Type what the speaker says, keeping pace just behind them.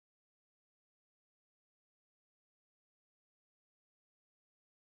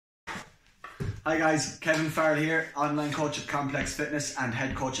Hi guys, Kevin Farrell here, online coach at Complex Fitness and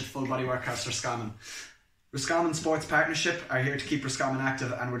head coach at Full Body Workouts Roscommon. Roscommon Sports Partnership are here to keep Roscommon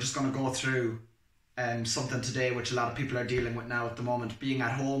active, and we're just going to go through something today which a lot of people are dealing with now at the moment, being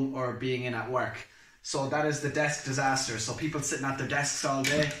at home or being in at work. So that is the desk disaster. So people sitting at their desks all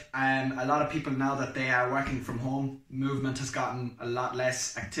day. A lot of people, now that they are working from home, movement has gotten a lot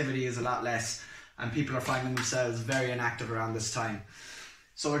less, activity is a lot less, and people are finding themselves very inactive around this time.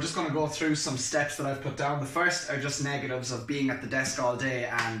 So we're just going to go through some steps that I've put down. The first are just negatives of being at the desk all day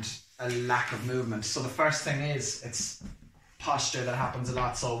and a lack of movement. So the first thing is, it's posture that happens a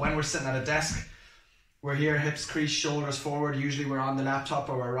lot. So when we're sitting at a desk, we're here, hips creased, shoulders forward. Usually we're on the laptop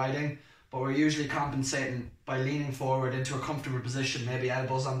or we're writing, but we're usually compensating by leaning forward into a comfortable position, maybe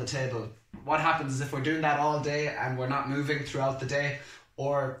elbows on the table. What happens is if we're doing that all day and we're not moving throughout the day,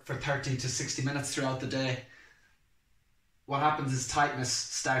 or for 30 to 60 minutes throughout the day, what happens is tightness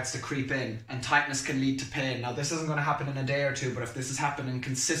starts to creep in, and tightness can lead to pain. Now this isn't going to happen in a day or two, but if this is happening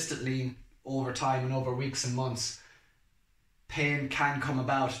consistently over time and over weeks and months, pain can come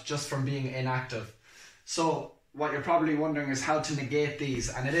about just from being inactive. So what you're probably wondering is how to negate these,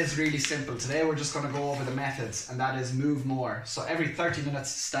 and it is really simple. Today we're just going to go over the methods, and that is move more. So every 30 minutes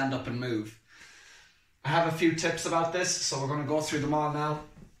stand up and move. I have a few tips about this, so we're going to go through them all now.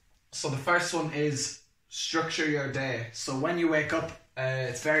 So the first one is structure your day. So when you wake up,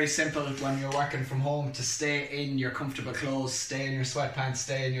 it's very simple when you're working from home to stay in your comfortable clothes, stay in your sweatpants,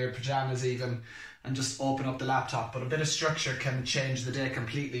 stay in your pajamas even, and just open up the laptop. But a bit of structure can change the day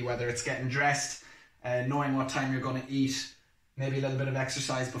completely, whether it's getting dressed, knowing what time you're going to eat, maybe a little bit of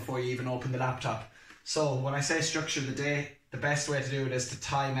exercise before you even open the laptop. So when I say structure the day, the best way to do it is to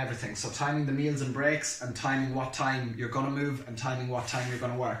time everything. So timing the meals and breaks, and timing what time you're going to move, and timing what time you're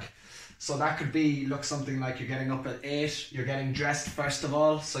going to work. So that could be, look, something like you're getting up at 8, you're getting dressed first of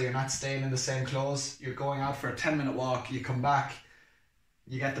all, so you're not staying in the same clothes. You're going out for a 10-minute walk, you come back,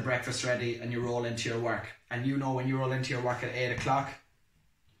 you get the breakfast ready, and you roll into your work. And you know when you roll into your work at 8 o'clock,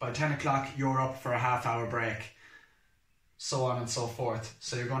 by 10 o'clock you're up for a half-hour break, so on and so forth.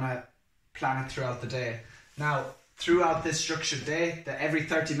 So you're going to plan it throughout the day. Now, throughout this structured day, that every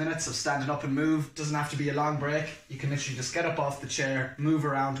 30 minutes of standing up and move doesn't have to be a long break. You can literally just get up off the chair, move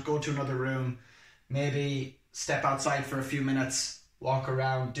around, go to another room, maybe step outside for a few minutes, walk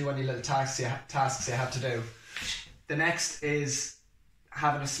around, do any little tasks you have to do. The next is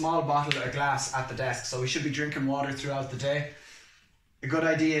having a small bottle or a glass at the desk. So we should be drinking water throughout the day. A good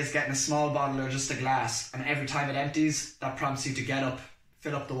idea is getting a small bottle or just a glass, and every time it empties, that prompts you to get up,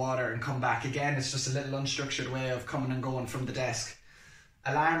 fill up the water and come back. Again, it's just a little unstructured way of coming and going from the desk.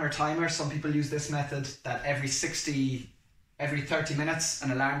 Alarm or timer, some people use this method, that every 30 minutes an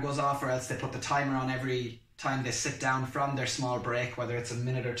alarm goes off, or else they put the timer on every time they sit down from their small break, whether it's a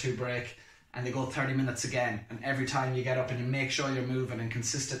minute or two break, and they go 30 minutes again. And every time you get up and you make sure you're moving and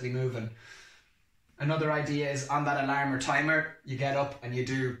consistently moving. Another idea is on that alarm or timer, you get up and you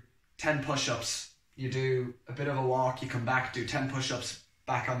do 10 push-ups. You do a bit of a walk, you come back, do 10 push-ups,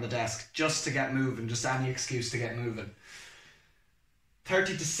 back on the desk, just to get moving, just any excuse to get moving.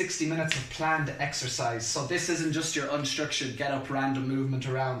 30 to 60 minutes of planned exercise. So this isn't just your unstructured get up random movement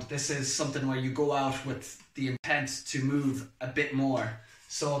around. This is something where you go out with the intent to move a bit more.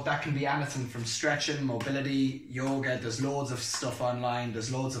 So that can be anything from stretching, mobility, yoga. There's loads of stuff online.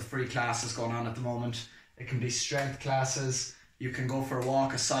 There's loads of free classes going on at the moment. It can be strength classes. You can go for a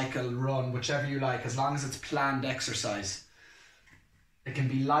walk, a cycle, run, whichever you like, as long as it's planned exercise. It can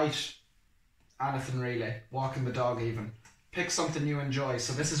be light, anything really, walking the dog even. Pick something you enjoy.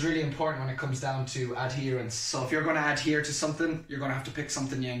 So this is really important when it comes down to adherence. So if you're going to adhere to something, you're going to have to pick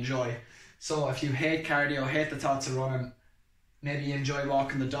something you enjoy. So if you hate cardio, hate the thoughts of running, maybe you enjoy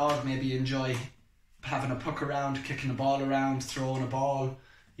walking the dog, maybe you enjoy having a puck around, kicking a ball around, throwing a ball,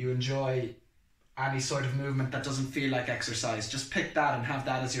 you enjoy any sort of movement that doesn't feel like exercise, just pick that and have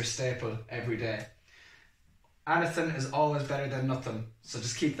that as your staple every day. Anything is always better than nothing, so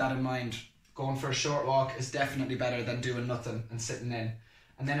just keep that in mind. Going for a short walk is definitely better than doing nothing and sitting in.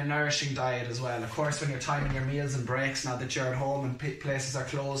 And then a nourishing diet as well. Of course, when you're timing your meals and breaks, now that you're at home and places are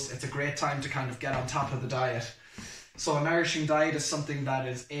closed, it's a great time to kind of get on top of the diet. So a nourishing diet is something that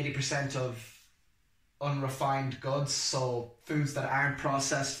is 80% of unrefined goods, so foods that aren't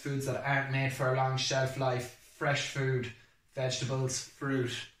processed, foods that aren't made for a long shelf life, fresh food, vegetables,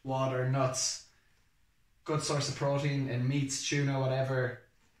 fruit, water, nuts, good source of protein in meats, tuna, whatever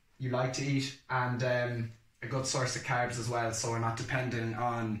you like to eat, and a good source of carbs as well, so we're not dependent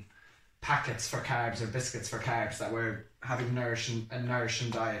on packets for carbs or biscuits for carbs, that we're having a nourishing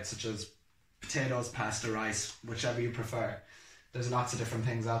diet such as potatoes, pasta, rice, whichever you prefer. There's lots of different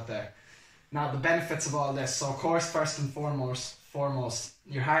things out there. Now the benefits of all this. So of course, first and foremost,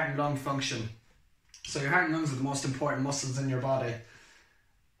 your heart and lung function. So your heart and lungs are the most important muscles in your body,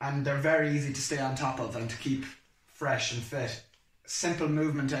 and they're very easy to stay on top of and to keep fresh and fit. Simple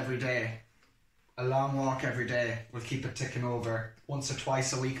movement every day, a long walk every day will keep it ticking over. Once or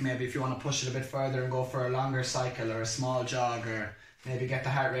twice a week, maybe, if you want to push it a bit further and go for a longer cycle or a small jog, or maybe get the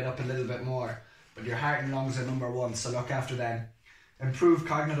heart rate up a little bit more. But your heart and lungs are number one, so look after them. Improve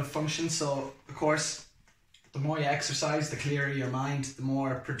cognitive function. So of course, the more you exercise, the clearer your mind, the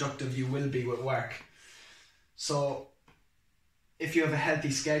more productive you will be with work. So if you have a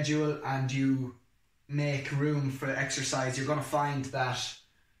healthy schedule and you make room for exercise, you're going to find that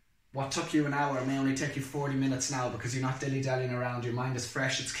what took you an hour may only take you 40 minutes now, because you're not dilly-dallying around. Your mind is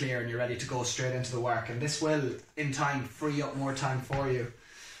fresh, it's clear, and you're ready to go straight into the work. And this will, in time, free up more time for you.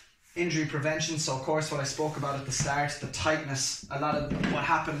 Injury prevention. So of course, what I spoke about at the start, the tightness, a lot of what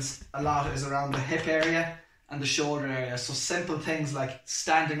happens a lot is around the hip area and the shoulder area. So simple things like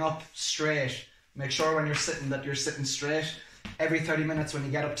standing up straight. Make sure when you're sitting that you're sitting straight. Every 30 minutes when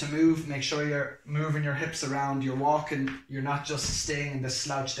you get up to move, make sure you're moving your hips around, you're walking, you're not just staying in this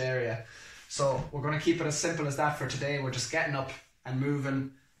slouched area. So we're going to keep it as simple as that for today. We're just getting up and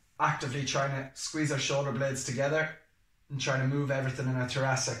moving, actively trying to squeeze our shoulder blades together and trying to move everything in our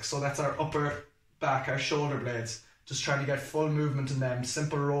thoracic. So that's our upper back, our shoulder blades. Just trying to get full movement in them,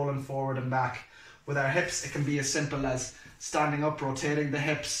 simple rolling forward and back. With our hips, it can be as simple as standing up, rotating the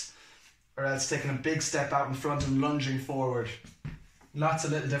hips, or else taking a big step out in front and lunging forward. Lots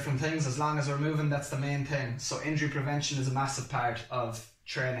of little different things. As long as we're moving, that's the main thing. So injury prevention is a massive part of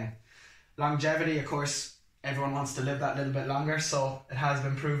training. Longevity, of course, everyone wants to live that little bit longer, so it has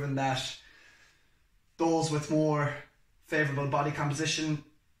been proven that those with more favourable body composition,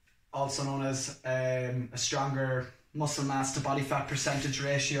 also known as a stronger muscle mass to body fat percentage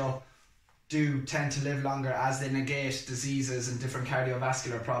ratio, do tend to live longer, as they negate diseases and different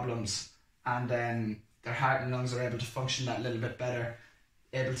cardiovascular problems. And then their heart and lungs are able to function that little bit better,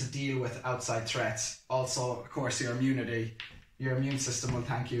 able to deal with outside threats. Also, of course, your immunity, your immune system will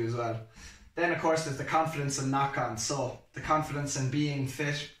thank you as well. Then, of course, there's the confidence and knock-on. So the confidence in being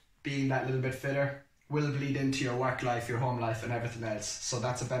fit, being that little bit fitter, will bleed into your work life, your home life, and everything else. So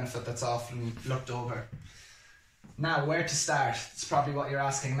that's a benefit that's often looked over. Now, where to start? It's probably what you're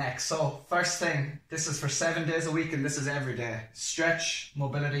asking next. So, first thing, this is for 7 days a week and this is every day. Stretch,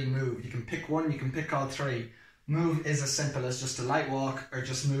 mobility, move. You can pick one, you can pick all three. Move is as simple as just a light walk or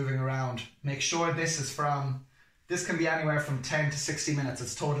just moving around. Make sure this can be anywhere from 10 to 60 minutes.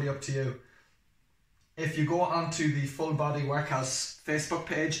 It's totally up to you. If you go onto the Full Body Workhouse Facebook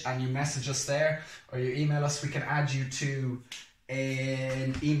page and you message us there or you email us, we can add you to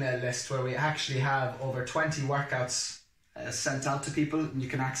an email list where we actually have over 20 workouts sent out to people, and you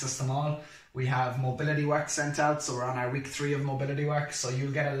can access them all. We have mobility work sent out, so we're on our week 3 of mobility work, so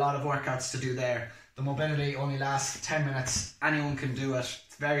you'll get a lot of workouts to do there. The mobility only lasts 10 minutes, anyone can do it.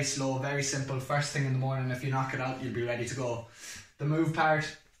 It's very slow, very simple. First thing in the morning, if you knock it out, you'll be ready to go. The move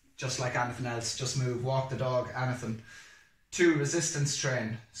part, just like anything else, just move, walk the dog, anything. 2, resistance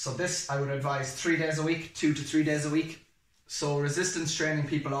train. So this I would advise 3 days a week, 2 to 3 days a week. So resistance training,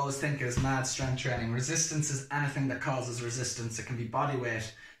 people always think is mad strength training. Resistance is anything that causes resistance. It can be body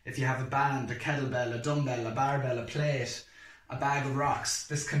weight. If you have a band, a kettlebell, a dumbbell, a barbell, a plate, a bag of rocks,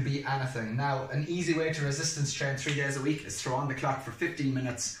 this can be anything. Now, an easy way to resistance train 3 days a week is throw on the clock for 15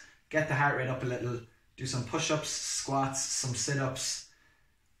 minutes, get the heart rate up a little, do some push-ups, squats, some sit-ups,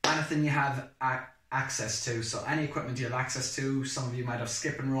 anything you have access to. So any equipment you have access to. Some of you might have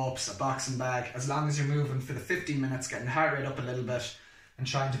skipping ropes, a boxing bag. As long as you're moving for the 15 minutes, getting the heart rate up a little bit and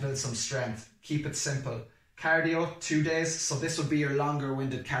trying to build some strength. Keep it simple. Cardio, 2 days. So this would be your longer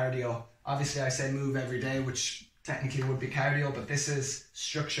winded cardio. Obviously I say move every day, which technically would be cardio, but this is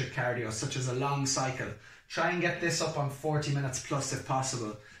structured cardio, such as a long cycle. Try and get this up on 40 minutes plus if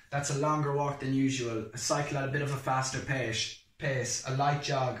possible. That's a longer walk than usual. A cycle at a bit of a faster pace, a light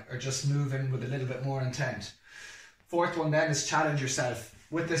jog, or just moving with a little bit more intent. 4th one then is challenge yourself.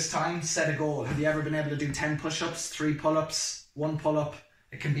 With this time, set a goal. Have you ever been able to do 10 push-ups, 3 pull-ups, 1 pull-up?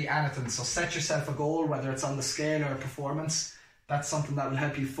 It can be anything. So set yourself a goal, whether it's on the scale or a performance. That's something that will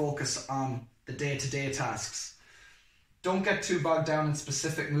help you focus on the day-to-day tasks. Don't get too bogged down in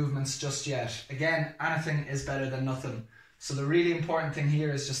specific movements just yet. Again, anything is better than nothing. So the really important thing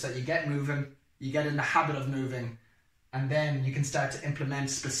here is just that you get moving, you get in the habit of moving, and then you can start to implement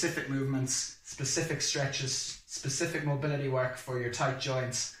specific movements, specific stretches, specific mobility work for your tight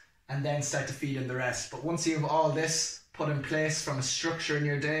joints, and then start to feed in the rest. But once you have all this put in place, from a structure in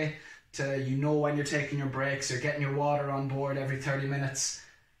your day to when you're taking your breaks, you're getting your water on board every 30 minutes,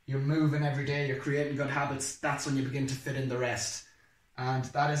 you're moving every day, you're creating good habits, that's when you begin to fit in the rest. And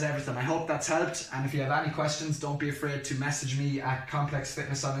that is everything. I hope that's helped. And if you have any questions, don't be afraid to message me at Complex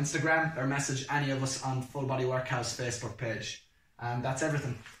Fitness on Instagram or message any of us on Full Body Workhouse Facebook page. And that's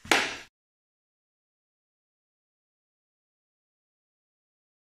everything.